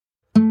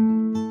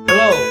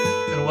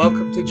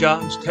Welcome to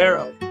John's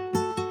Tarot.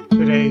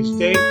 Today's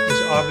date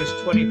is August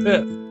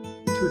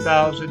 25th,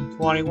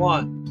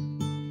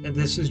 2021, and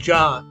this is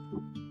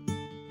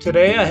John.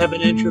 Today I have an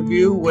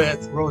interview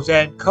with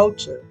Roseanne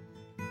Kotzer.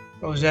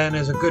 Roseanne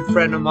is a good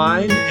friend of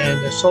mine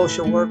and a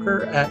social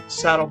worker at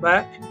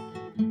Saddleback.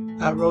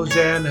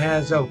 Roseanne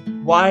has a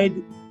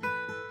wide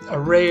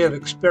array of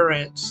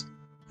experience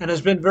and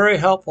has been very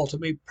helpful to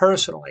me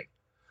personally.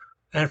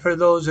 And for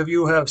those of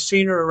you who have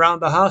seen her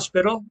around the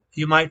hospital,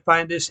 you might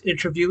find this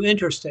interview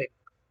interesting.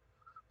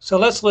 So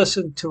let's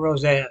listen to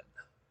Roseanne.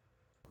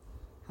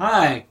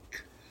 Hi,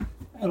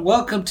 and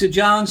welcome to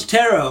John's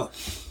Tarot.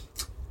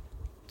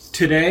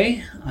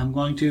 Today, I'm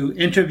going to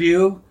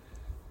interview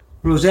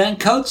Roseanne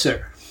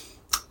Kotzer.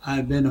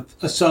 I've been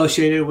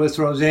associated with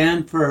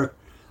Roseanne for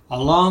a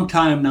long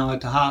time now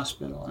at the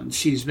hospital, and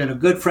she's been a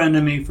good friend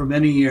to me for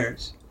many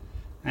years.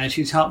 And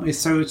she's helped me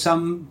through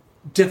some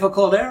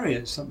difficult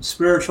areas, some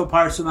spiritual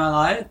parts of my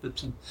life, but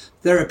some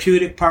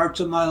therapeutic parts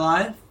of my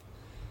life.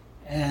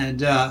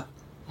 And I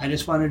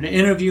just wanted to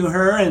interview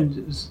her,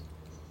 and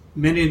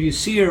many of you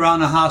see her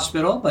around the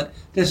hospital, but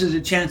this is a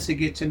chance to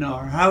get to know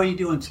her. How are you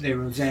doing today,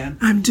 Roseanne?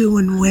 I'm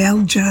doing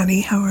well, Johnny.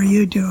 How are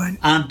you doing?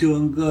 I'm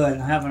doing good.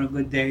 I'm having a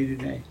good day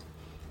today.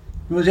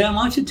 Roseanne,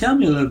 why don't you tell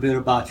me a little bit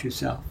about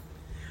yourself?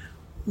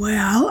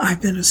 Well,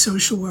 I've been a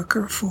social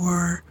worker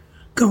for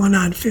going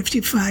on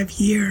 55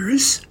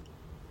 years.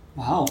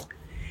 Wow.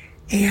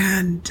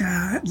 And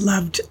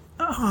loved,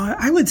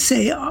 I would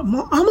say,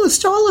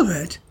 almost all of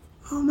it.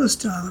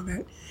 Almost all of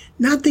it.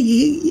 Not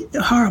the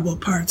horrible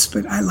parts,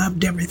 but I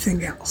loved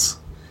everything else.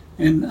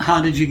 And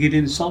how did you get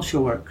into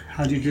social work?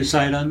 How did you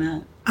decide on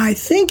that? I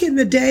think in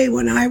the day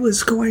when I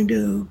was going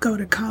to go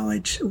to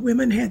college,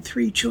 women had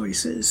three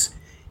choices: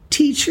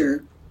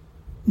 teacher,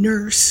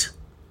 nurse,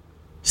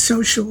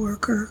 social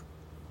worker.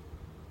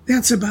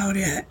 That's about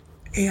it.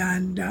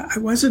 And I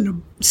wasn't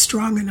a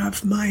strong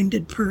enough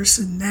minded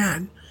person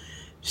then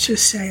to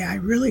say I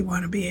really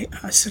want to be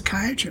a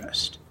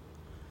psychiatrist.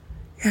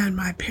 And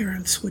my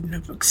parents wouldn't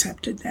have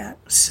accepted that.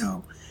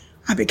 So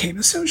I became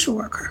a social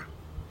worker.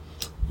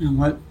 And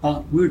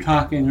we were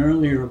talking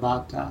earlier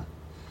about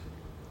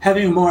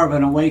having more of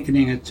an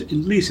awakening, at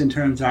least in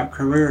terms of our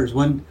careers.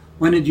 When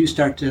did you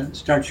start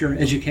your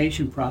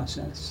education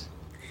process?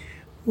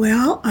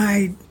 Well,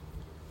 I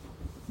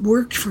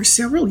worked for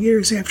several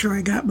years after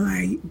I got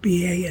my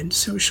BA in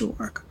social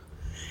work.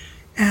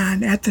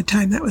 And at the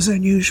time, that was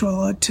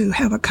unusual to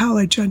have a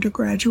college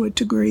undergraduate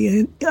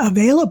degree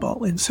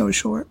available in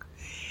social work.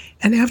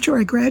 And after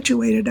I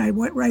graduated, I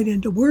went right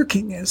into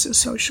working as a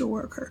social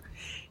worker.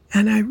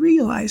 And I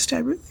realized I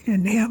really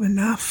didn't have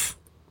enough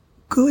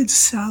good,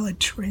 solid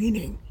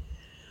training.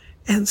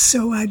 And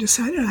so I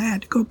decided I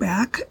had to go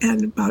back.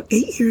 And about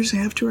 8 years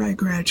after I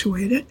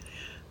graduated,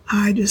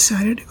 I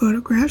decided to go to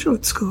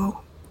graduate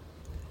school.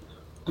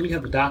 Oh, you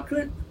have a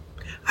doctorate?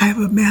 I have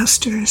a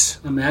master's.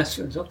 A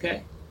master's,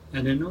 okay. I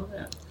didn't know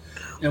that.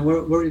 And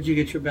where did you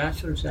get your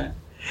bachelor's at?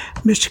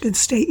 Michigan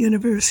State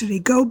University.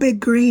 Go Big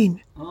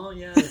Green. Oh,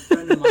 yeah. A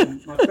friend of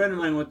mine, my friend of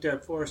mine went there,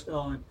 Forrest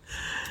Owen.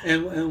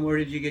 And where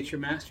did you get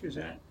your master's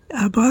at?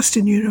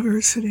 Boston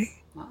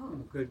University. Oh,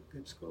 good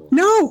school.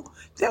 No.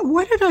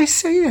 What did I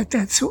say that?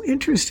 That's so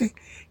interesting.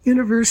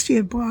 University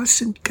of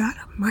Boston. God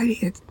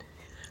almighty.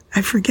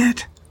 I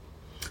forget.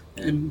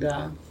 And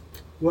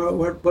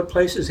what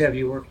places have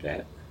you worked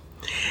at?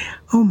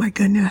 Oh, my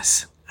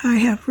goodness. I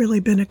have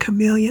really been a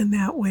chameleon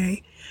that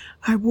way.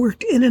 I've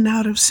worked in and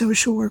out of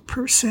social work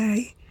per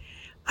se.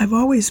 I've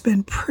always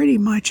been pretty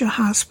much a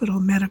hospital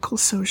medical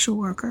social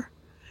worker.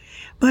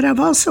 But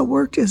I've also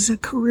worked as a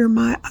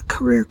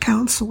career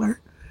counselor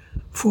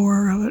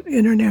for an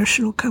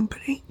international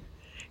company.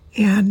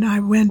 And I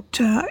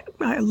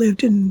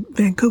lived in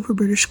Vancouver,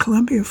 British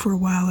Columbia for a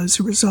while as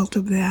a result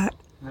of that.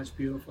 That's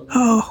beautiful.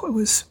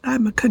 Oh,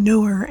 I'm a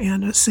canoer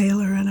and a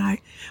sailor, and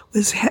I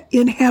was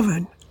in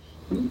heaven.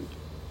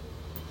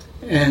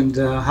 And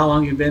how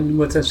long have you been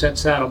with us at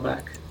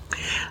Saddleback?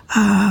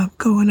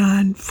 Going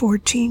on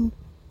 14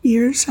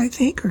 years, I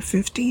think, or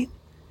 15.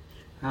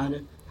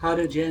 How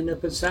did you end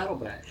up at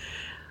Saddleback?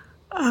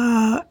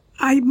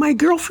 My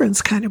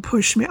girlfriends kind of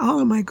pushed me. All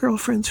of my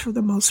girlfriends, for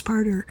the most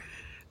part, are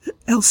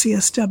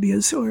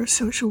LCSWs or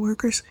social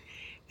workers.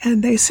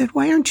 And they said,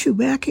 why aren't you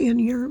back in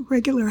your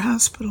regular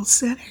hospital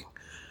setting?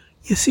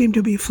 You seem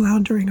to be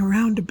floundering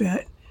around a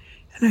bit.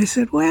 And I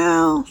said,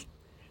 well,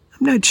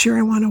 I'm not sure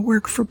I want to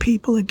work for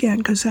people again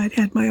because I'd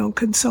had my own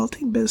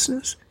consulting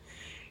business.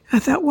 I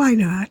thought, why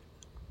not?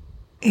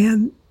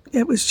 And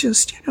it was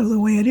just, the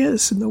way it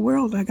is in the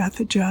world. I got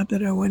the job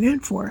that I went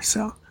in for,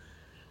 so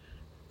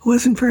it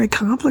wasn't very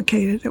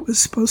complicated. It was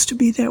supposed to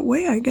be that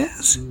way, I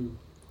guess.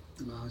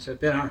 Well, it's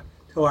been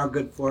to our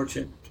good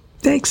fortune.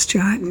 Thanks,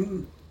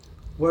 John.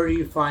 What do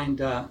you find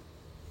to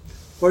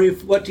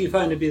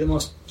be the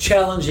most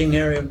challenging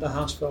area of the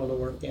hospital to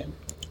work in?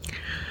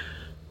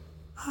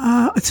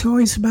 It's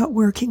always about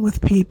working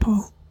with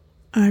people.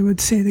 I would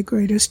say the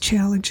greatest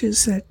challenge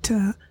is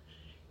that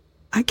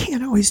I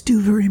can't always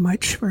do very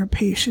much for a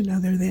patient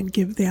other than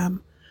give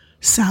them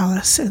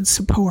solace and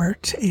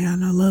support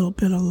and a little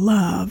bit of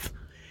love.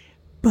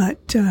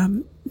 But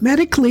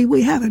medically,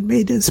 we haven't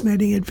made as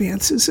many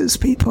advances as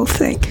people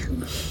think.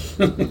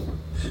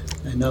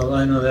 I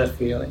know that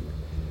feeling.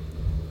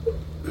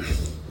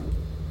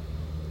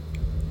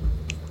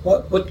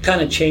 What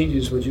kind of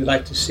changes would you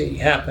like to see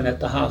happen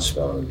at the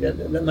hospital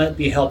that might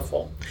be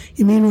helpful?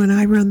 You mean when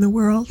I run the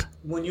world?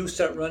 When you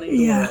start running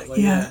the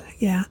world?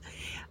 Yeah.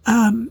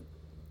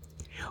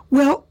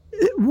 Well,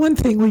 one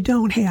thing we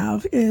don't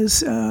have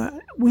is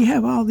we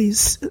have all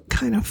these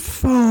kind of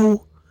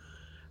faux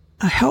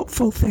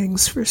helpful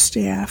things for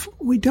staff.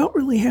 We don't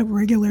really have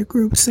regular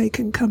groups they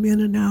can come in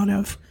and out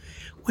of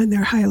when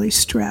they're highly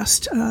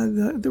stressed.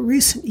 The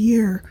recent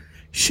year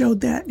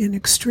showed that in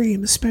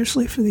extreme,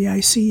 especially for the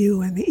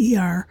ICU and the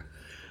ER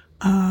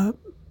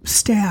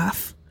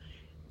staff.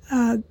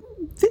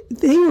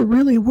 They were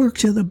really worked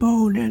to the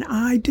bone, and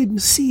I didn't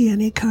see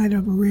any kind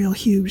of real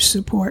huge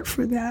support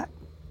for that.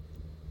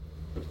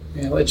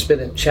 It's been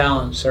a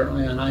challenge,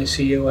 certainly, on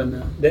ICU,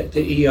 and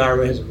the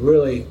ER has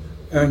really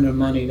earned their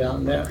money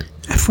down there.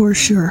 For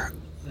sure.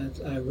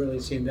 I've really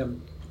seen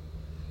them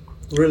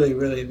really,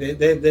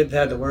 they've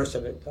had the worst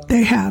of it.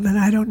 They have, and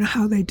I don't know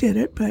how they did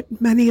it, but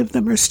many of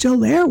them are still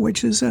there,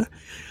 which is a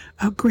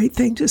great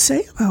thing to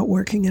say about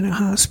working in a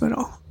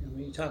hospital.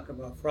 When you talk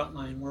about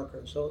frontline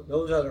workers, so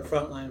those are the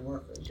frontline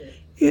workers.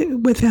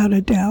 Without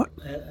a doubt.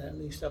 At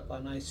least up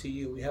on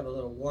ICU, we have a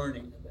little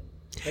warning of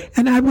it.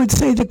 And I would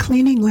say the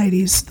cleaning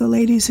ladies, the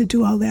ladies that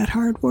do all that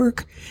hard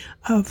work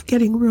of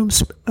getting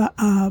rooms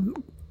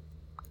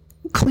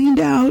cleaned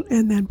out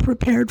and then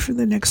prepared for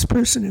the next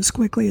person as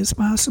quickly as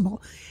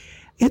possible.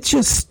 It's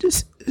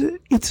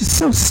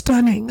so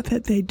stunning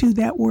that they do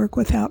that work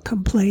without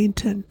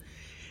complaint and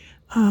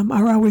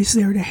are always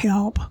there to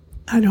help.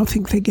 I don't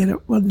think they get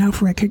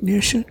enough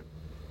recognition.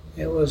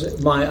 It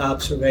was my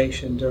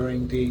observation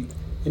during the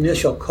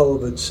initial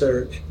COVID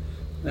surge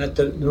that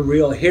the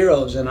real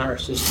heroes in our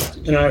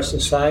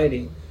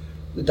society,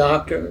 the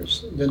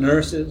doctors, the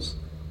nurses,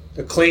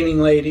 the cleaning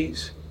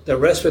ladies, the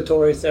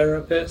respiratory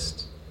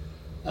therapists,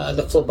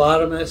 the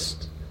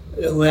phlebotomists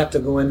who have to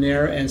go in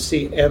there and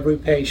see every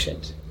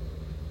patient,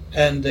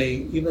 and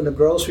even the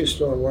grocery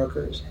store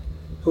workers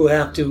who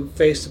have to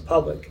face the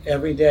public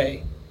every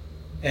day,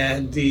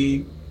 and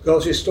the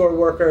grocery store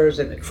workers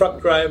and the truck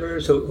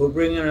drivers who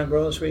bring in our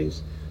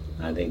groceries.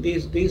 I think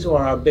these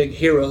are our big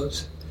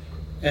heroes.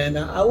 And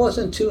I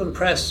wasn't too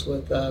impressed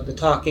with the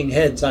talking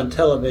heads on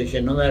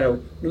television, no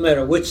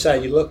matter which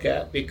side you look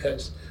at,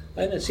 because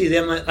I didn't see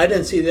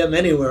them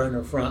anywhere in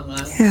the front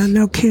line. Yeah,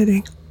 no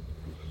kidding.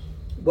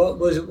 What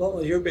was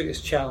your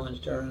biggest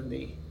challenge during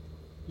the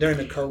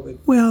COVID?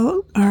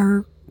 Well,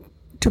 our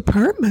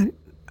department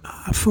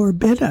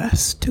forbid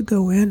us to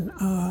go in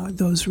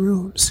those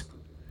rooms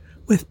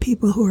with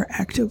people who are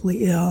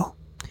actively ill,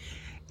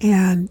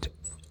 and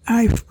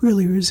I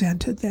really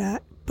resented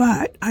that.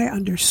 But I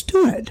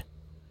understood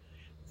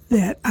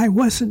that I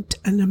wasn't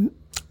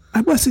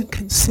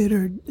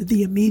considered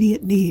the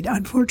immediate need.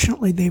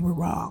 Unfortunately, they were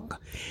wrong.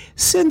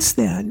 Since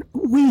then,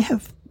 we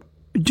have,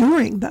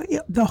 during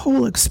the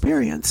whole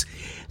experience,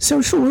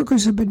 social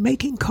workers have been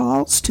making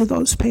calls to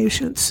those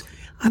patients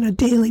on a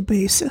daily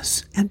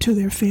basis and to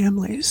their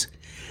families.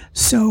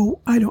 So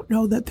I don't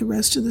know that the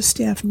rest of the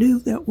staff knew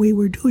that we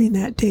were doing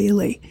that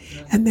daily.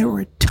 And there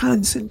were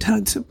tons and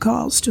tons of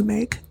calls to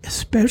make,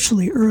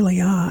 especially early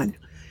on.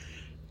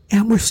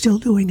 And we're still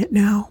doing it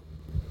now.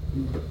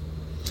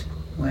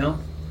 Well,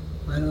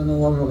 I don't know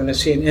when we're going to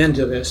see an end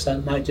to this.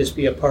 That might just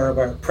be a part of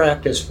our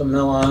practice from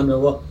now on.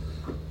 Well,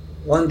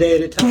 one day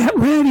at a time.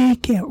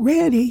 Get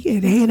ready.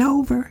 It ain't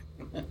over.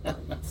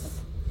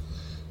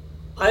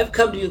 I've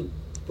come to you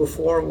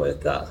before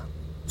with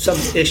some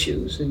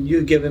issues, and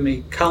you've given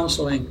me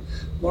counseling,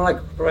 more like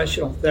a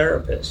professional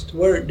therapist.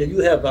 Where did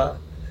you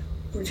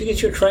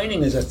get your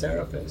training as a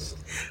therapist?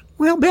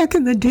 Well, back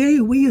in the day,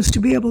 we used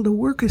to be able to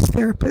work as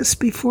therapists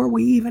before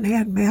we even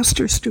had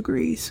master's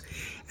degrees.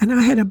 And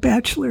I had a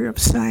Bachelor of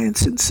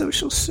Science in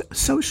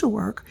social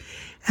work.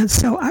 And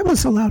so I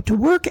was allowed to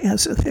work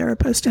as a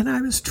therapist, and I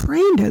was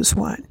trained as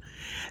one.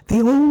 The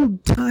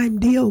old-time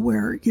deal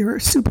where your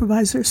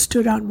supervisor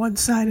stood on one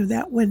side of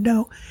that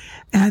window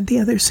and the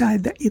other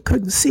side that you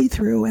couldn't see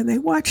through, and they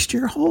watched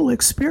your whole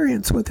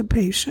experience with a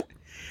patient.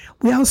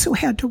 We also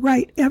had to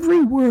write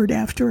every word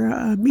after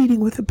a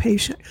meeting with a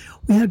patient.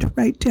 We had to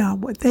write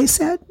down what they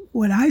said,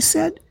 what I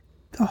said,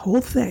 the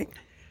whole thing.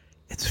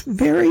 It's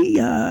very,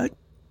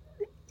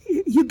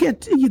 you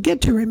get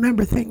to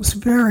remember things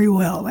very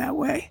well that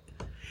way.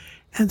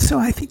 And so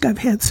I think I've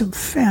had some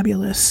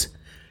fabulous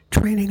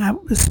training,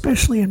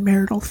 especially in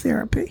marital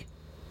therapy.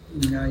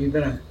 You've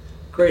been a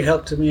great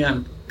help to me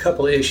on a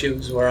couple of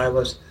issues where I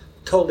was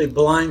totally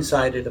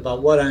blindsided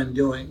about what I'm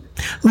doing.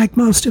 Like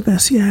most of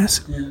us,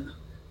 yes. Yeah.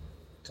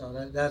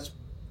 So that's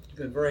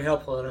been very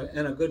helpful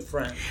and a good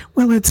friend.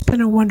 Well, it's been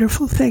a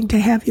wonderful thing to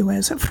have you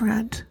as a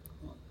friend.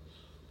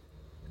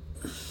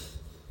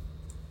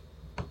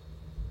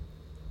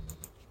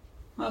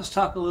 Let's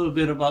talk a little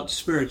bit about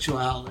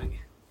spirituality.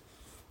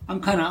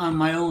 I'm kind of on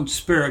my own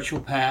spiritual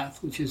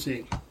path, which is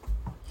a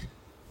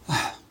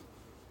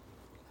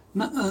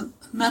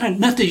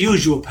not the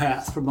usual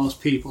path for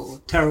most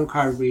people. Tarot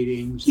card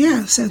readings.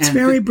 Yes, that's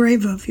very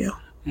brave of you.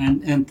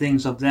 And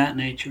things of that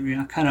nature.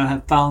 I kind of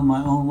have found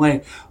my own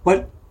way.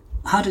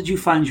 How did you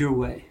find your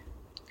way?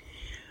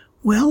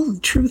 Well, the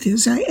truth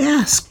is I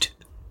asked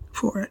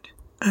for it.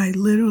 I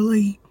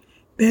literally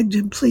begged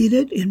and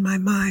pleaded in my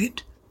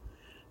mind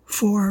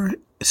for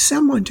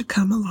someone to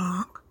come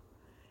along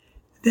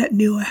that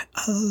knew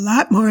a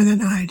lot more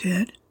than I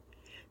did,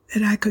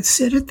 that I could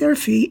sit at their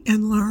feet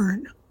and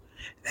learn.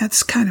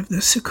 That's kind of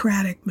the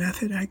Socratic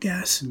method, I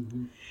guess.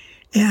 Mm-hmm.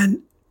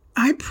 And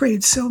I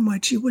prayed so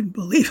much, you wouldn't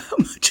believe how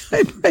much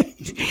I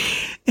prayed.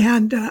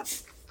 And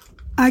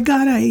I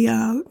got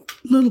a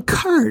little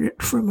card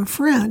from a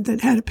friend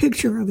that had a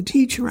picture of a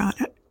teacher on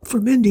it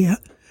from India.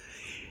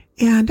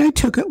 And I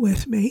took it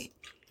with me.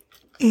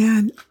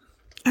 And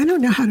I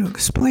don't know how to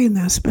explain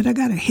this, but I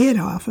got a hit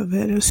off of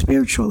it, a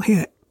spiritual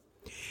hit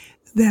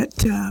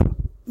that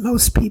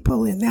most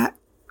people in that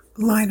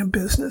line of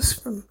business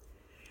from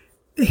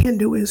the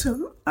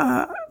Hinduism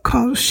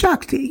call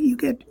Shakti.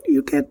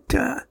 You get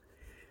a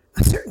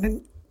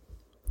certain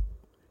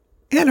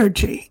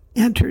energy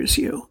enters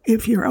you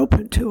if you're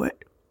open to it.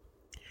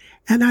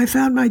 And I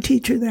found my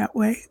teacher that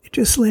way. It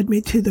just led me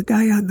to the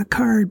guy on the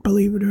card,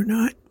 believe it or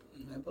not.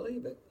 I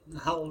believe it.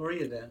 How old were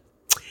you then?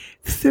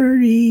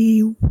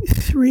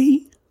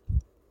 33.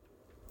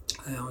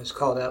 I always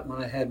call that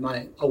when I had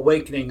my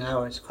awakening, I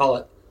always call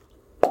it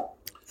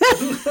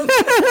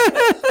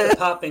the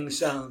popping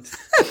sound.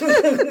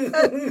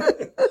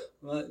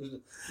 My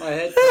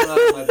head came out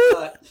of my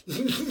butt.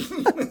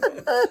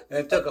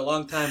 It took a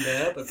long time to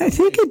happen. I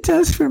think it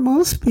does for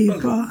most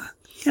people.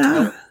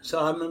 Yeah. So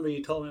I remember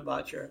you told me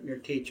about your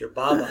teacher,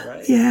 Baba,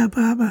 right? Yeah,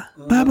 Baba.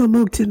 Baba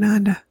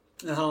Muktananda.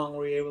 And how long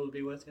were you able to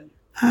be with him?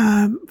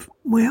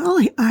 Well,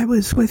 I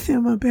was with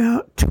him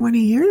about 20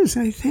 years,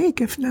 I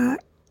think, if not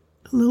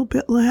a little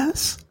bit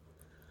less.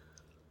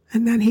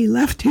 And then he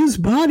left his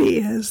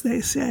body, as they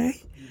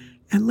say,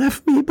 and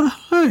left me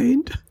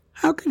behind.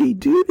 How could he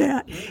do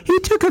that? He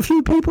took a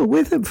few people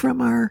with him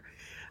from our,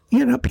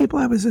 people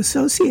I was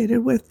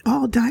associated with,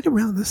 all died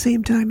around the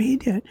same time he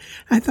did.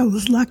 I thought it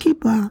was lucky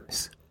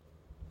bums.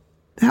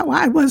 That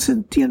I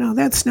wasn't,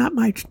 that's not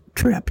my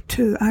trip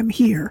to, I'm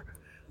here.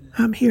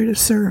 I'm here to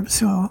serve,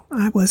 so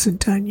I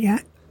wasn't done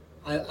yet.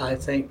 I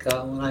think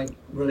when I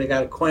really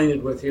got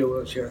acquainted with you, it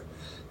was your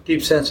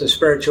deep sense of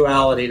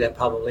spirituality that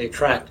probably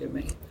attracted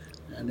me,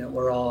 and that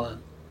we're all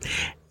on.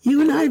 You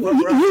and I,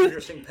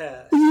 interesting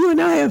path. You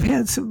and I have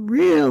had some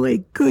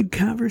really good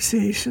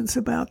conversations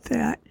about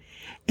that,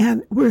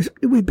 and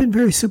we've been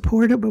very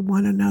supportive of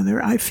one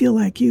another. I feel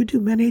like you do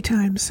many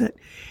times that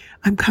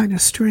I'm kind of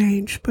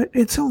strange, but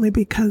it's only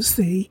because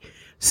the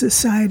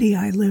society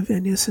I live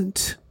in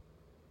isn't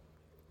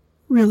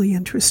really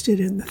interested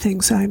in the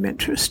things I'm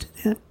interested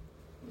in.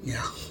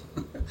 Yeah,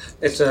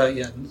 it's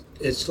a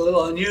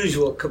little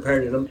unusual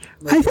compared to them.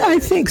 I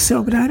think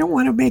so, but I don't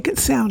want to make it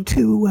sound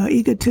too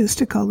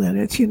egotistical that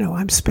it's,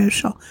 I'm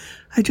special.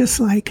 I just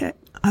like it.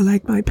 I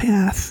like my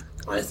path.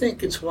 I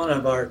think it's one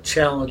of our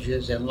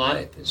challenges in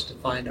life is to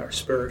find our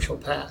spiritual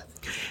path.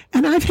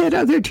 And I've had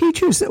other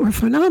teachers that were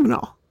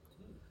phenomenal.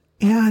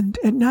 And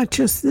not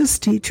just this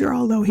teacher,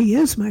 although he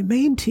is my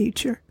main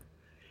teacher.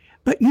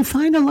 But you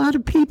find a lot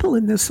of people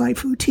in this life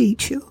who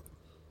teach you.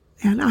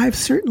 And I've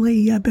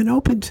certainly been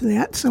open to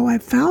that, so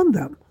I've found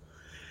them.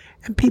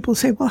 And people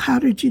say, well, how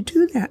did you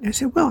do that? And I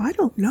said, well, I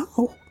don't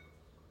know.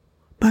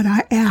 But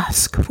I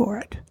ask for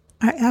it.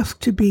 I ask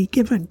to be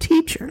given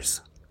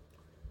teachers.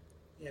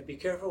 Yeah, be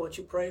careful what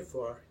you pray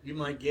for. You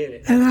might get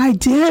it. And I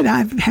did.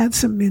 I've had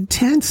some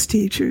intense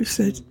teachers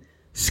that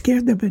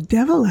scared the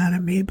devil out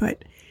of me,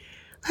 but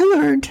I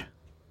learned.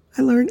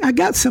 I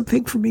got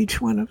something from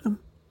each one of them.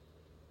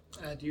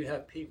 Do you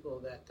have people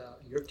that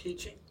you're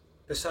teaching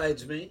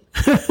besides me?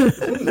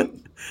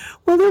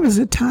 Well, there was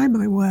a time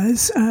I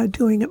was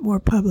doing it more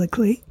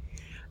publicly.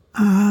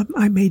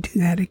 I may do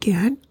that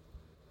again.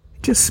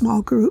 Just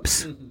small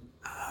groups,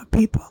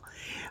 people.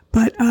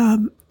 But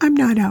I'm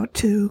not out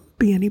to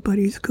be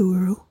anybody's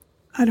guru.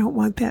 I don't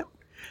want that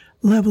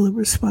level of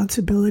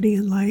responsibility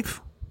in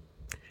life.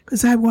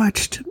 Because I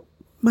watched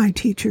my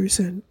teachers,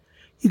 and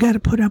you got to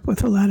put up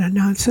with a lot of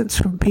nonsense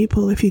from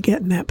people if you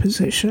get in that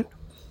position.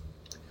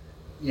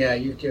 Yeah,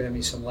 you've given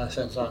me some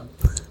lessons on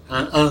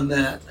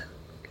that.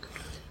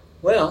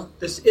 Well,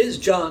 this is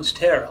John's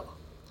Tarot.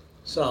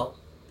 So,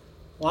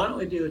 why don't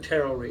we do a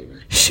tarot reading?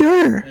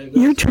 Sure.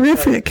 You're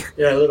terrific.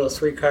 Yeah, a little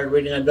 3-card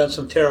reading. I've done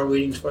some tarot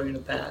readings for you in the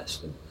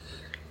past. And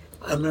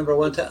I remember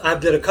one time, I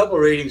did a couple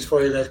readings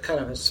for you that kind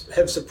of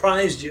have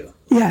surprised you.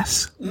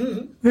 Yes,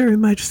 very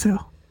much so.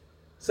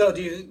 So,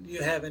 do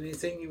you have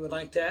anything you would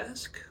like to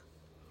ask?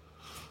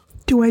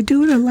 Do I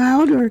do it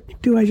aloud, or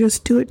do I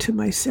just do it to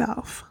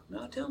myself?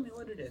 No, tell me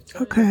what it is.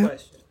 Tell Okay. me the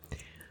question.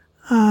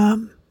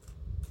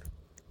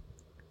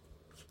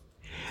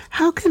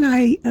 How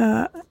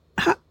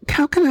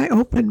can I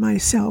open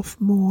myself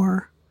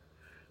more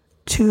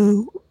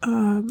to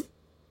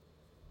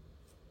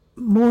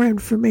more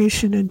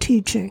information and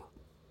teaching?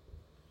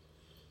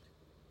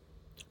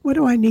 What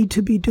do I need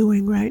to be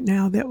doing right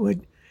now that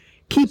would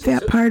keep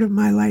that part of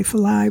my life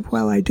alive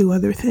while I do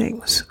other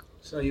things?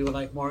 So you would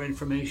like more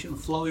information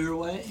flow your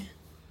way?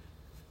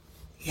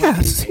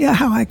 Yes, yeah,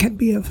 how I can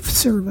be of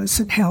service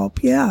and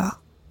help, yeah.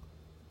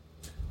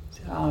 That's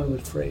how I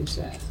would phrase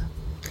that.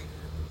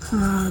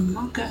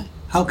 Okay.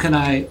 How can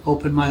I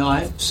open my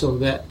life so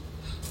that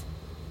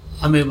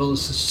I'm able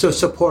to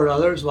support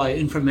others while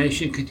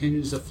information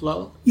continues to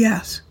flow?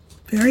 Yes,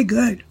 very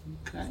good.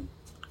 Okay.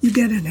 You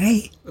get an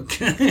A.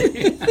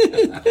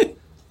 Okay.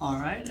 All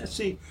right. Let's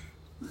see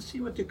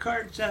what the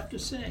cards have to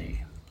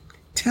say.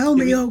 Tell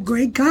me, oh,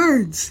 great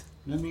cards.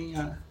 Let me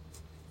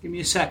give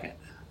me a second.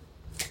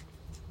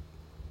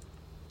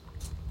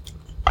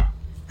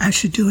 I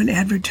should do an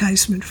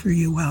advertisement for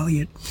you while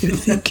you're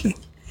thinking.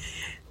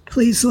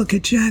 Please look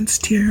at John's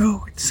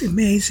tarot. It's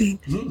amazing.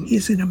 Mm-hmm.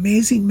 He's an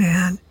amazing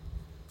man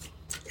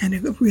and a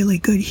really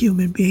good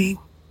human being.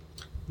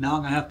 Now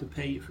I'm going to have to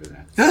pay you for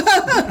that.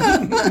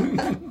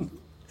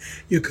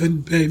 You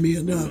couldn't pay me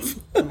enough.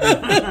 All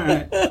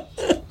right.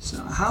 So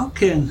how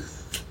can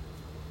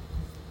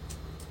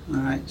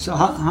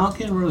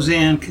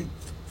Roseanne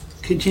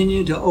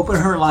continue to open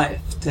her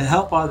life to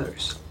help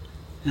others?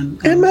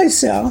 And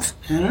myself.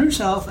 And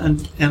herself,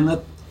 and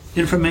let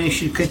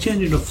information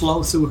continue to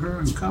flow through her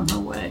and come her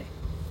way.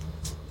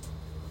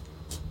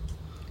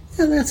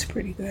 Yeah, that's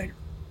pretty good.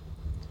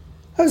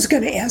 I was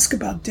going to ask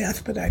about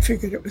death, but I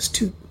figured it was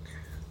too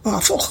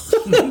awful.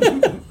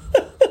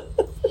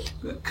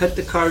 Cut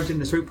the cards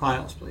into 3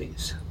 piles,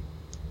 please.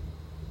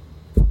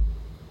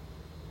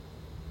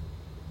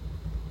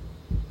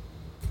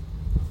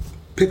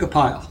 Pick a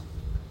pile.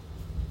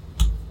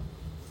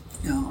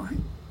 All right.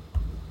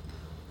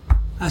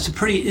 That's a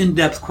pretty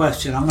in-depth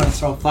question. I'm going to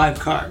throw 5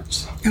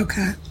 cards.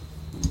 Okay.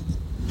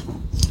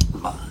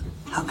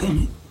 How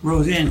can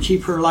Roseanne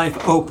keep her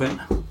life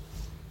open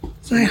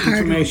so my heart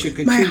information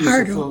continues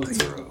to flow open.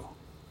 through?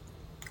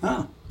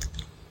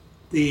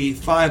 The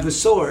 5 of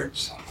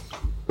Swords.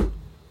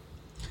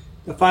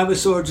 The 5 of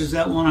Swords is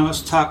that one I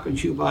was talking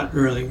to you about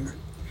earlier.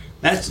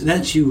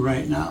 That's you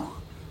right now.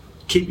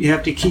 You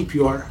have to keep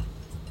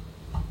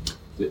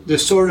the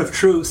sword of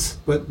truth,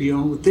 but the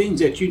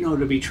things that you know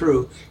to be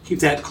true, keep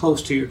that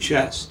close to your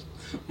chest,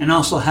 and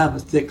also have a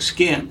thick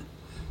skin,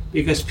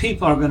 because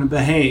people are going to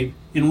behave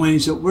in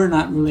ways that we're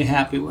not really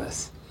happy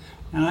with.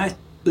 And I've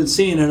been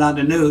seeing it on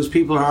the news.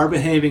 People are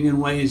behaving in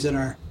ways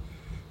that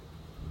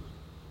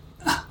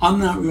I'm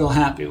not real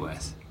happy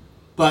with,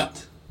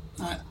 but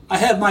I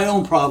have my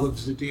own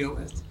problems to deal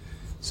with.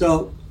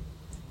 So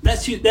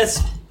that's you.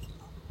 That's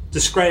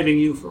describing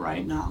you for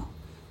right now,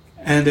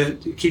 and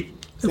to keep.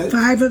 The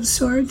 5 of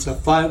Swords? The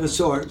 5 of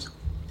Swords.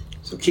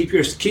 So keep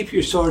your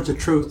swords of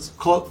truth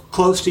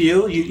close to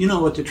you. You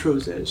know what the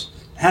truth is.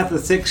 Have the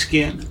thick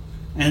skin,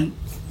 and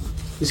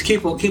just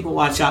keep a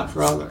watch out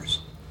for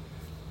others.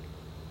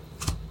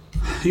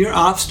 Your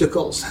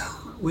obstacles.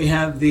 We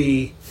have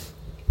the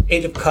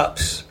 8 of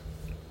Cups.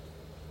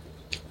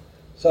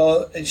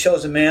 So it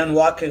shows a man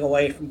walking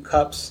away from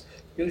cups,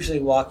 usually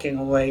walking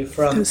away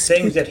from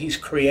things that he's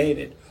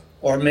created,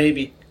 or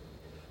maybe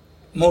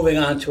moving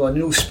on to a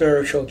new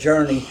spiritual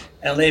journey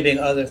and leaving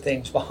other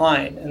things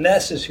behind. And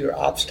this is your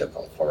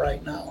obstacle for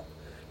right now.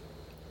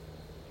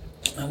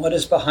 And what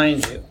is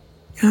behind you?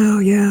 Oh,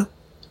 yeah.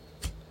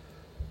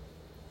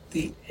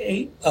 The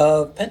 8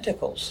 of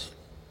Pentacles.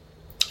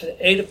 The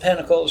 8 of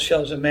Pentacles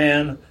shows a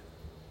man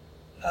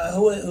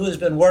who has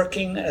been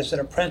working as an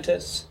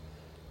apprentice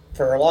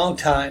for a long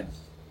time,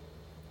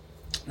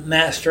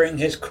 mastering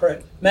his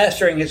craft,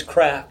 mastering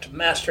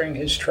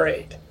his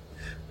trade.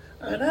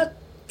 And that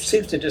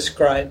seems to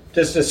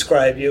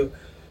describe you,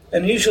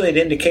 and usually it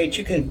indicates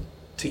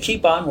to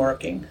keep on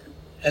working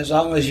as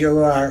long as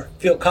you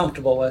feel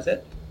comfortable with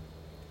it.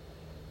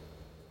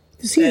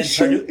 Is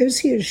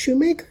he a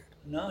shoemaker?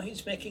 No,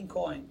 he's making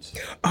coins.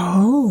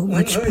 Oh,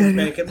 much better. He's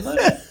making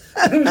money.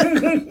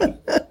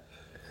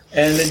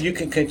 And then you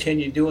can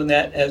continue doing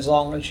that as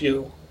long as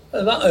you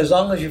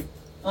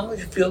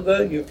feel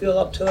good, you feel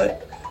up to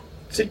it,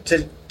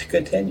 to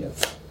continue.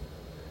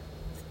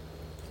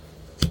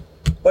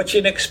 What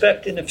you can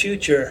expect in the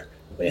future,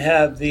 we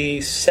have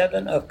the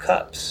 7 of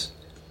Cups.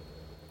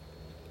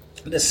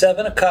 The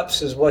 7 of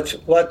Cups is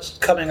what's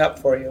coming up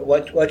for you,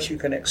 what you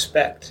can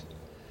expect.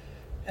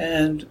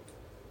 And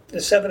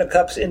the 7 of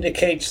Cups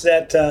indicates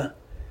that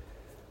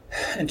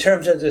in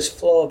terms of this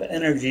flow of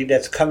energy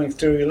that's coming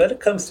through you, let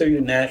it come through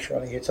you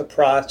naturally. It's a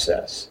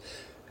process.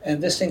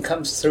 And this thing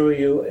comes through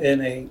you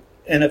in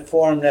a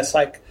form that's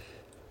like,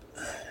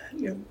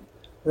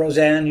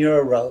 Roseanne, you're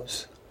a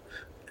rose.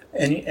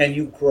 And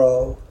you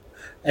grow,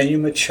 and you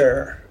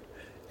mature,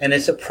 and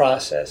it's a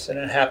process, and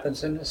it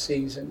happens in the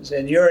seasons.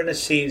 And you're in a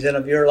season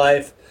of your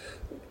life,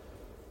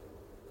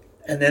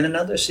 and then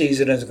another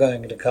season is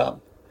going to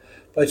come.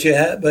 But you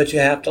have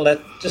to let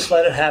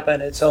it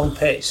happen at its own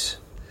pace,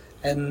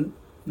 and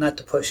not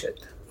to push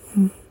it.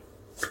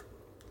 Mm-hmm.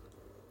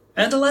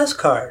 And the last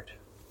card,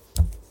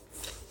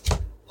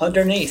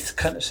 underneath,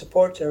 kind of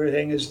supports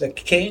everything, is the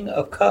King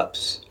of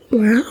Cups.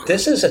 Well,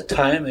 This is a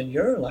time in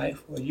your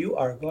life where you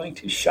are going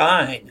to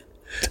shine,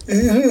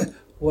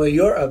 where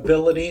your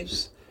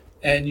abilities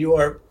and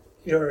your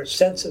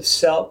sense of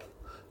self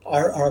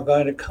are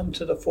going to come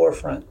to the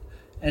forefront,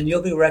 and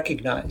you'll be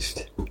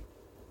recognized.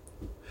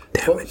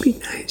 that would be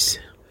nice.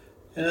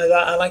 And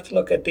I like to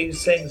look at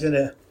these things in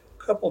a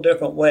couple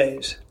different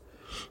ways.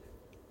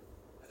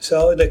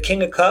 So the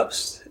King of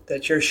Cups,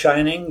 that you're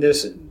shining,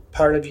 this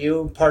part of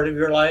you, part of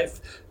your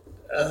life,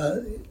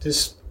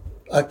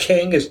 a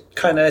king is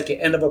kind of at the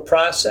end of a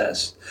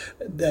process,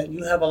 that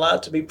you have a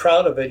lot to be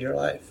proud of in your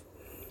life.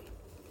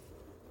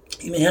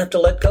 You may have to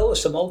let go of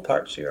some old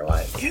parts of your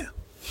life. Yeah.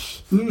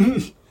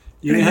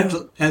 You may have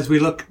to, as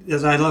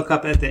I look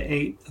up at the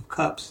Eight of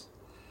Cups.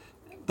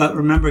 But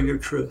remember your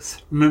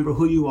truth. Remember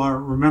who you are.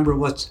 Remember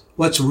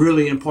what's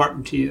really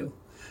important to you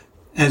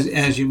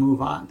as you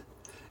move on.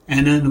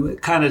 And then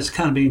it's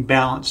kind of being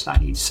balanced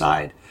on each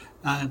side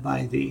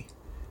by the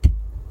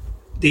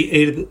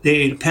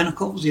eight of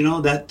Pentacles.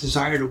 That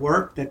desire to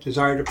work, that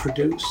desire to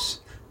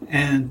produce,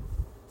 and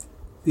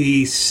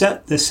the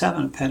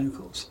Seven of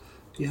Pentacles.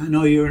 Yeah, I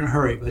know you're in a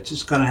hurry, but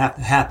it's going to have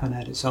to happen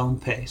at its own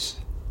pace.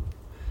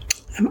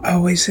 I'm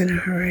always in a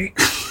hurry.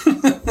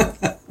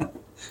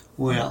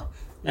 Well,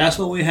 that's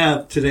what we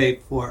have today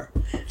for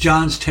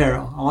John's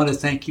Tarot. I want to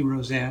thank you,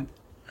 Roseanne.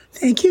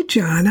 Thank you,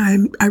 John.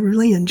 I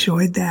really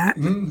enjoyed that.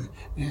 And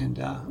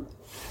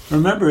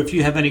remember, if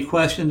you have any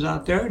questions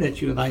out there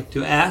that you would like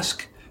to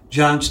ask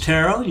John's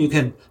Tarot, you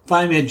can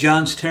find me at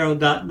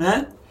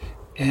johnstarot.net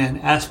and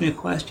ask me a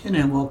question,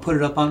 and we'll put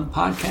it up on the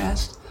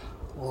podcast.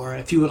 Or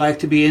if you would like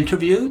to be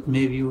interviewed,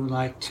 maybe you would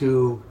like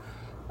to,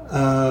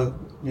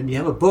 maybe you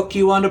have a book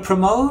you want to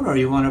promote, or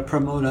you want to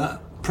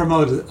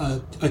promote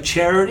a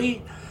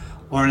charity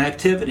or an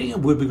activity,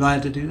 we'd be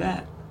glad to do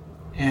that.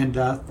 And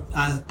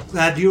I'm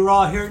glad you were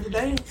all here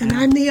today. And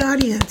I'm the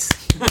audience.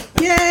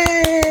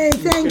 Yay!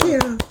 Thank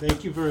you.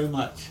 Thank you very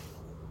much.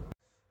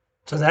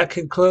 So that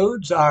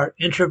concludes our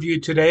interview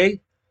today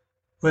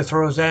with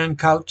Roseanne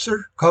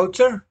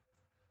Kotzer.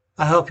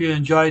 I hope you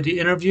enjoyed the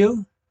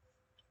interview.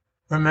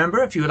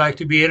 Remember, if you would like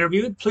to be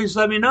interviewed, please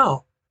let me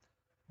know.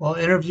 We'll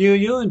interview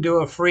you and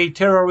do a free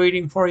tarot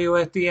reading for you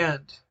at the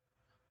end.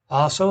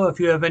 Also, if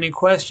you have any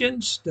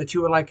questions that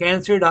you would like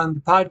answered on the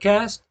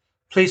podcast,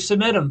 please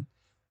submit them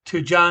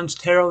to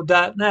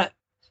johnstarot.net,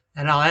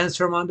 and I'll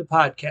answer them on the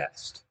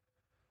podcast.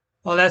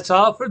 Well, that's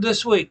all for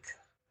this week.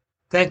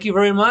 Thank you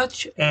very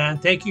much,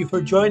 and thank you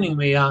for joining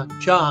me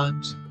on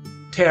John's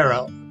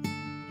Tarot.